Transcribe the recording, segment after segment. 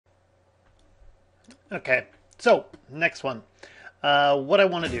Okay, so next one. What I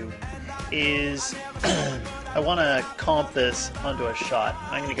want to do is I want to comp this onto a shot.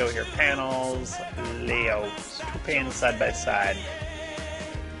 I'm going to go here, panels, layout, two panes side by side.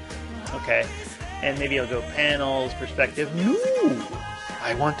 Okay, and maybe I'll go panels, perspective, new.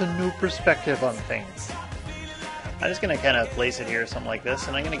 I want a new perspective on things. I'm just going to kind of place it here, something like this,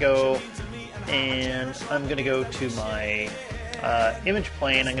 and I'm going to go to my image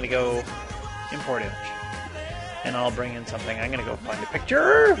plane. I'm going to go import image. And I'll bring in something. I'm going to go find a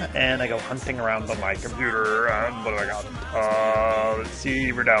picture, and I go hunting around on my computer, and what do I got? Let's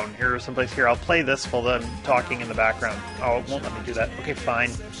see, we're down here, someplace here. I'll play this while I'm talking in the background. Oh, it won't let me do that. Okay, fine.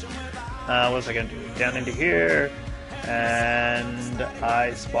 What was I going to do? Down into here, and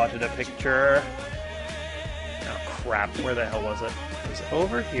I spotted a picture. Oh, crap. Where the hell was it? It was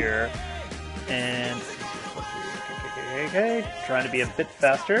over here, and... Okay, trying to be a bit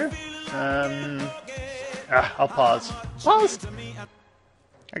faster. I'll pause. Pause!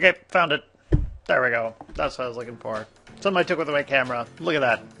 Okay, found it. There we go. That's what I was looking for. Something I took with my camera. Look at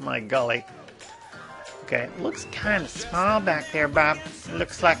that. My golly. Okay, it looks kind of small back there, Bob. It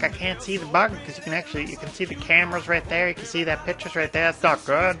looks like I can't see the bug because you can see the cameras right there. You can see that pictures right there. That's not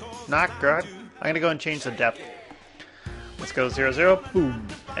good. Not good. I'm going to go and change the depth. Let's go 0, 0. Boom.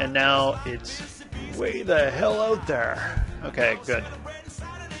 And now it's way the hell out there. Okay, good.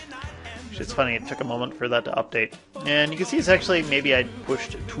 It's funny, it took a moment for that to update. And you can see it's actually, maybe I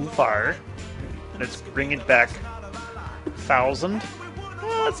pushed it too far. And it's bringing it back 1,000.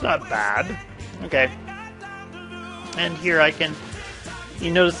 Well, that's not bad. Okay. And here I can,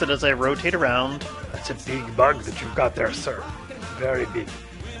 you notice that as I rotate around, that's a big bug that you've got there, sir. Very big.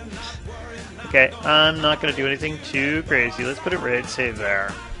 Okay, I'm not going to do anything too crazy. Let's put it right, say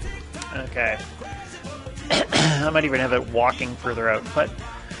there. Okay. I might even have it walking further out, but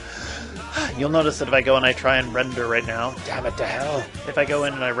you'll notice that if I go and I try and render right now, damn it to hell, if I go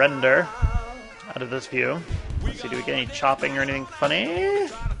in and I render out of this view, let's see, do we get any chopping or anything funny?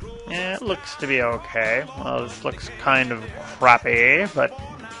 Yeah, it looks to be okay. Well, this looks kind of crappy, but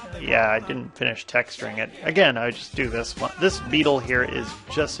yeah, I didn't finish texturing it. Again, I would just do this one. This beetle here is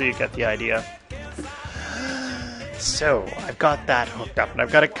just so you get the idea. So, I've got that hooked up, and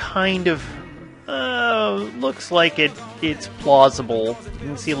I've got a kind of... looks like it's plausible. You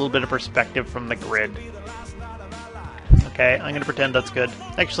can see a little bit of perspective from the grid. Okay, I'm going to pretend that's good.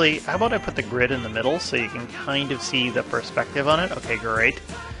 Actually, how about I put the grid in the middle so you can kind of see the perspective on it? Okay, great.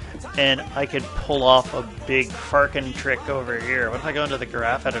 And I could pull off a big farkin trick over here. What if I go into the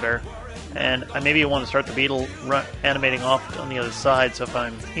graph editor? And maybe I want to start the beetle animating off on the other side, so if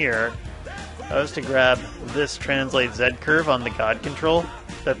I'm here, I was to grab this translate Z curve on the God control,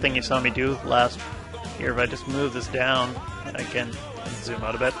 that thing you saw me do last year. If I just move this down, I can zoom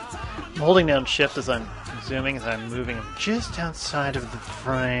out a bit. I'm holding down shift as I'm zooming, as I'm moving just outside of the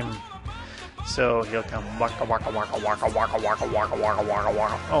frame. So he'll come waka waka waka waka waka waka waka waka waka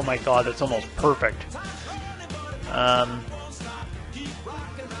waka. Oh my god, that's almost perfect.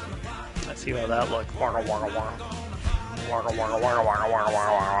 Let's see how that looks. Waka waka waka. Waka waka waka waka waka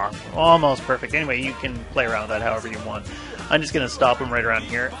waka. Almost perfect. Anyway, you can play around with that however you want. I'm just going to stop him right around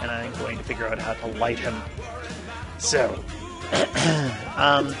here, and I'm going to figure out how to light him. So,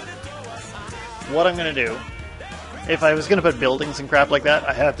 what I'm going to do, if I was going to put buildings and crap like that,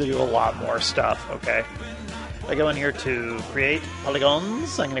 I have to do a lot more stuff, okay? I go in here to create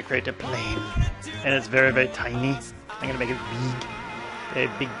polygons. I'm going to create a plane, and it's very, very tiny. I'm going to make it big,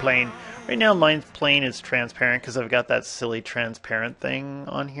 a big plane. Right now, mine's plane is transparent because I've got that silly transparent thing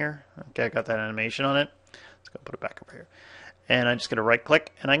on here. Okay, I got that animation on it. Let's go put it back over here. And I'm just going to right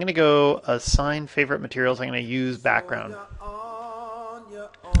click, and I'm going to go assign favorite materials. I'm going to use background.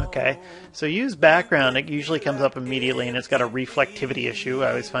 Okay, so use background. It usually comes up immediately, and it's got a reflectivity issue. I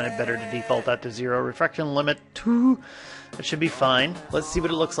always find it better to default that to 0. Refraction limit 2. It should be fine. Let's see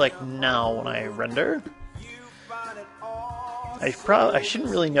what it looks like now when I render. I shouldn't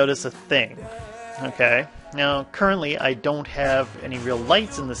really notice a thing. Okay, now currently I don't have any real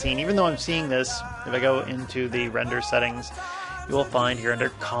lights in the scene, even though I'm seeing this. If I go into the render settings, you will find here under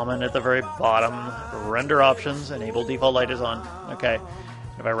common at the very bottom, render options, enable default light is on. Okay,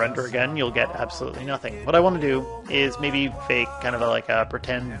 if I render again, you'll get absolutely nothing. What I want to do is maybe fake kind of like a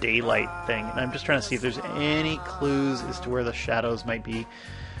pretend daylight thing, and I'm just trying to see if there's any clues as to where the shadows might be.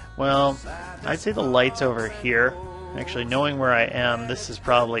 Well, I'd say the light's over here. Actually, knowing where I am, this is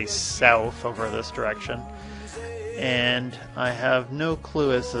probably south over this direction. And I have no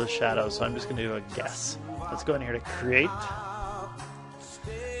clue as to the shadows, so I'm just going to do a guess. Let's go in here to create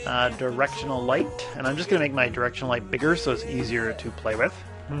directional light. And I'm just going to make my directional light bigger so it's easier to play with.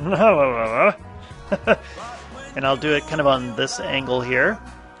 And I'll do it kind of on this angle here.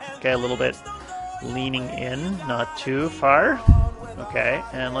 Okay, a little bit leaning in, not too far. Okay,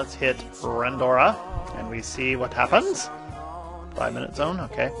 and let's hit Rendora, and we see what happens. 5-minute zone,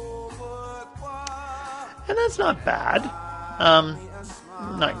 okay. And that's not bad.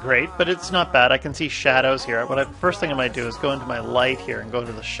 Not great, but it's not bad. I can see shadows here. First thing I might do is go into my light here and go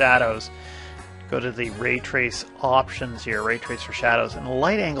into the shadows. Go to the ray trace options here, ray trace for shadows. And the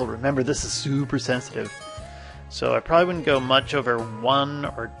light angle, remember, this is super sensitive. So I probably wouldn't go much over 1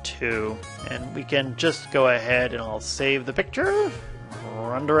 or 2. And we can just go ahead and I'll save the picture.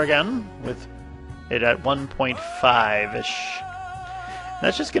 Render again with it at 1.5-ish.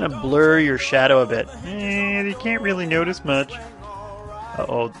 That's just going to blur your shadow a bit. You can't really notice much.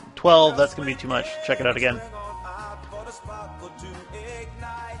 Uh-oh, 12, that's going to be too much. Check it out again.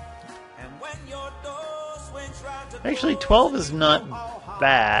 Actually, 12 is not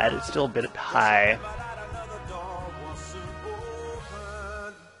bad. It's still a bit high.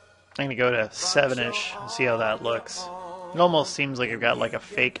 I'm going to go to 7-ish and see how that looks. It almost seems like you've got like a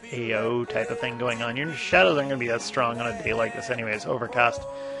fake AO type of thing going on. Your shadows aren't going to be that strong on a day like this anyways. Overcast.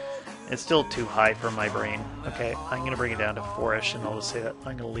 It's still too high for my brain. Okay, I'm going to bring it down to 4-ish and I'll just say that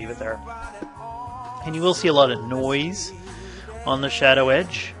I'm going to leave it there. And you will see a lot of noise on the shadow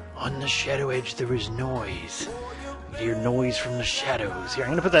edge. On the shadow edge there is noise. You hear noise from the shadows. Here,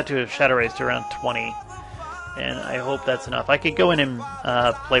 I'm going to put that to a shadow raise to around 20. And I hope that's enough. I could go in and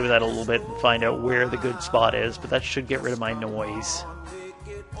play with that a little bit and find out where the good spot is, but that should get rid of my noise.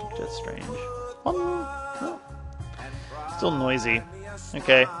 Just strange. Oh. Still noisy.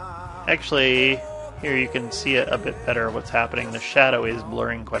 Okay. Actually, here you can see it a bit better what's happening. The shadow is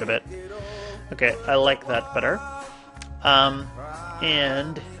blurring quite a bit. Okay, I like that better.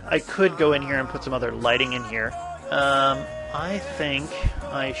 And I could go in here and put some other lighting in here. I think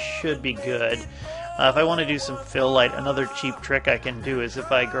I should be good. If I want to do some fill light, another cheap trick I can do is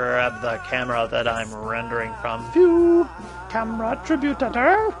if I grab the camera that I'm rendering from, view, camera attribute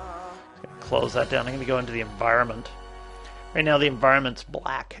editor, close that down. I'm going to go into the environment. Right now the environment's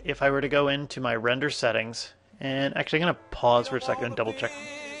black. If I were to go into my render settings, and actually I'm going to pause for a second and double check.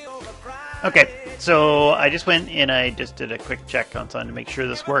 Okay, so I just went and I just did a quick check on something to make sure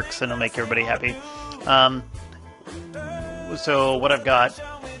this works and it'll make everybody happy. So what I've got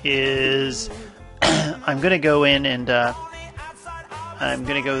is I'm going to go in and I'm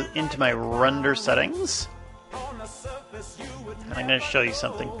going to go into my render settings. And I'm going to show you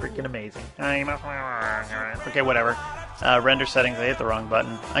something freaking amazing. Okay, whatever. Render settings, I hit the wrong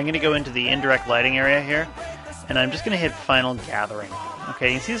button. I'm going to go into the indirect lighting area here, and I'm just going to hit final gathering.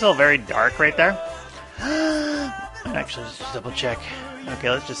 Okay, you see it's all very dark right there? Actually, just double check. Okay,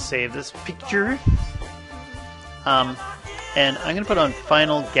 let's just save this picture. And I'm going to put on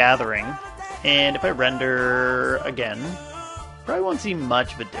final gathering, and if I render again, probably won't see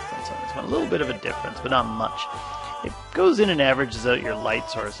much of a difference on this one. A little bit of a difference, but not much. It goes in and averages out your light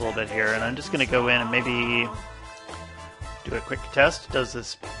source a little bit here, and I'm just going to go in and maybe do a quick test. Does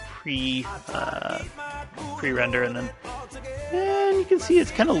this pre-render, and you can see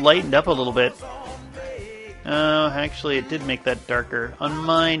it's kind of lightened up a little bit. Actually, it did make that darker. On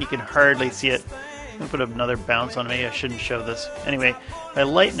mine, you can hardly see it. I'm going to put another bounce on me. I shouldn't show this. Anyway, if I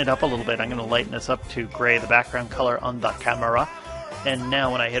lighten it up a little bit, I'm going to lighten this up to gray, the background color on the camera. And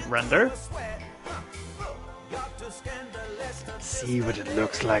now when I hit render, see what it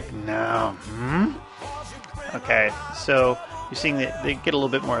looks like now. Okay, so you're seeing that they get a little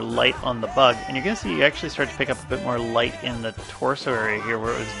bit more light on the bug, and you're going to see you actually start to pick up a bit more light in the torso area here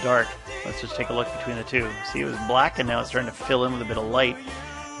where it was dark. Let's just take a look between the two. See, it was black, and now it's starting to fill in with a bit of light,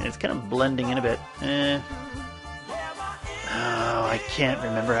 and it's kind of blending in a bit. Oh, I can't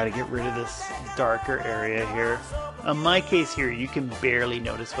remember how to get rid of this darker area here. In my case here, you can barely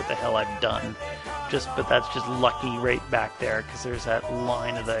notice what the hell I've done. But that's just lucky right back there, because there's that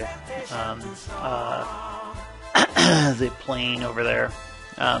line of the the plane over there.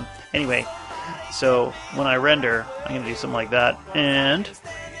 Anyway, so when I render, I'm going to do something like that. And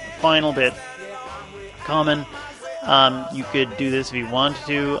final bit, common. You could do this if you wanted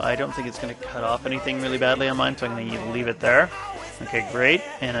to. I don't think it's going to cut off anything really badly on mine, so I'm going to leave it there. Okay, great.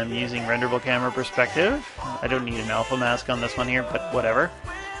 And I'm using renderable camera perspective. I don't need an alpha mask on this one here, but whatever.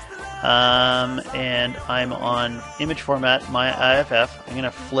 And I'm on image format, my IFF. I'm going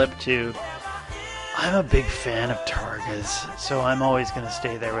to flip to... I'm a big fan of Targas, so I'm always going to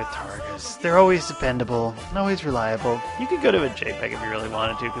stay there with Targas. They're always dependable, always reliable. You could go to a JPEG if you really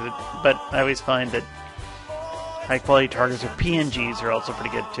wanted to, but I always find that high quality Targas or PNGs are also pretty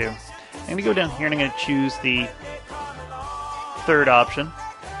good too. I'm going to go down here and I'm going to choose the third option,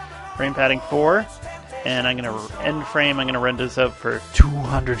 frame padding 4. And I'm going to end frame. I'm going to render this out for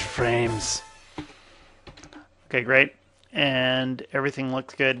 200 frames. Okay, great. And everything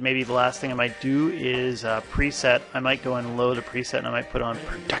looks good. Maybe the last thing I might do is preset. I might go and load a preset and I might put on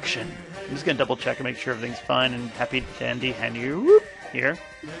production. I'm just going to double check and make sure everything's fine and happy dandy here.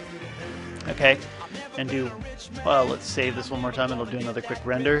 Okay, and let's save this one more time and I'll do another quick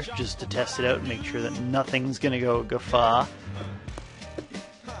render just to test it out and make sure that nothing's going to go gaffa.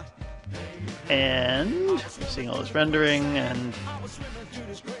 And we're seeing all this rendering, and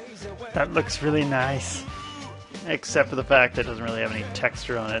that looks really nice. Except for the fact that it doesn't really have any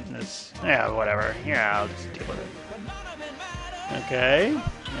texture on it, and it's, yeah, whatever. Yeah, I'll just deal with it. Okay,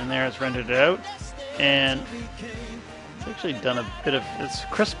 and there it's rendered out, and it's actually done a bit of, it's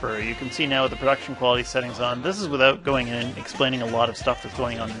crisper. You can see now with the production quality settings on. This is without going in and explaining a lot of stuff that's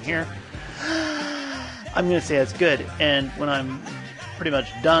going on in here. I'm going to say it's good, and when I'm pretty much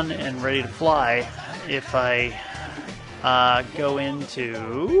done and ready to fly, if I go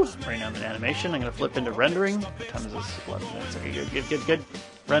into, right now I'm in animation, I'm going to flip into rendering. What time is this? 11 minutes. Okay, good.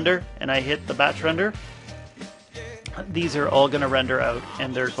 Render, and I hit the batch render. These are all going to render out,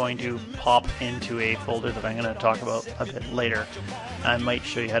 and they're going to pop into a folder that I'm going to talk about a bit later. I might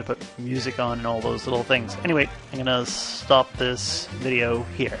show you how to put music on and all those little things. Anyway, I'm going to stop this video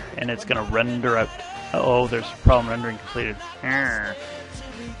here, and it's going to render out. Uh-oh, there's a problem rendering completed.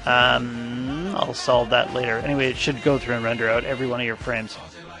 I'll solve that later. Anyway, it should go through and render out every one of your frames.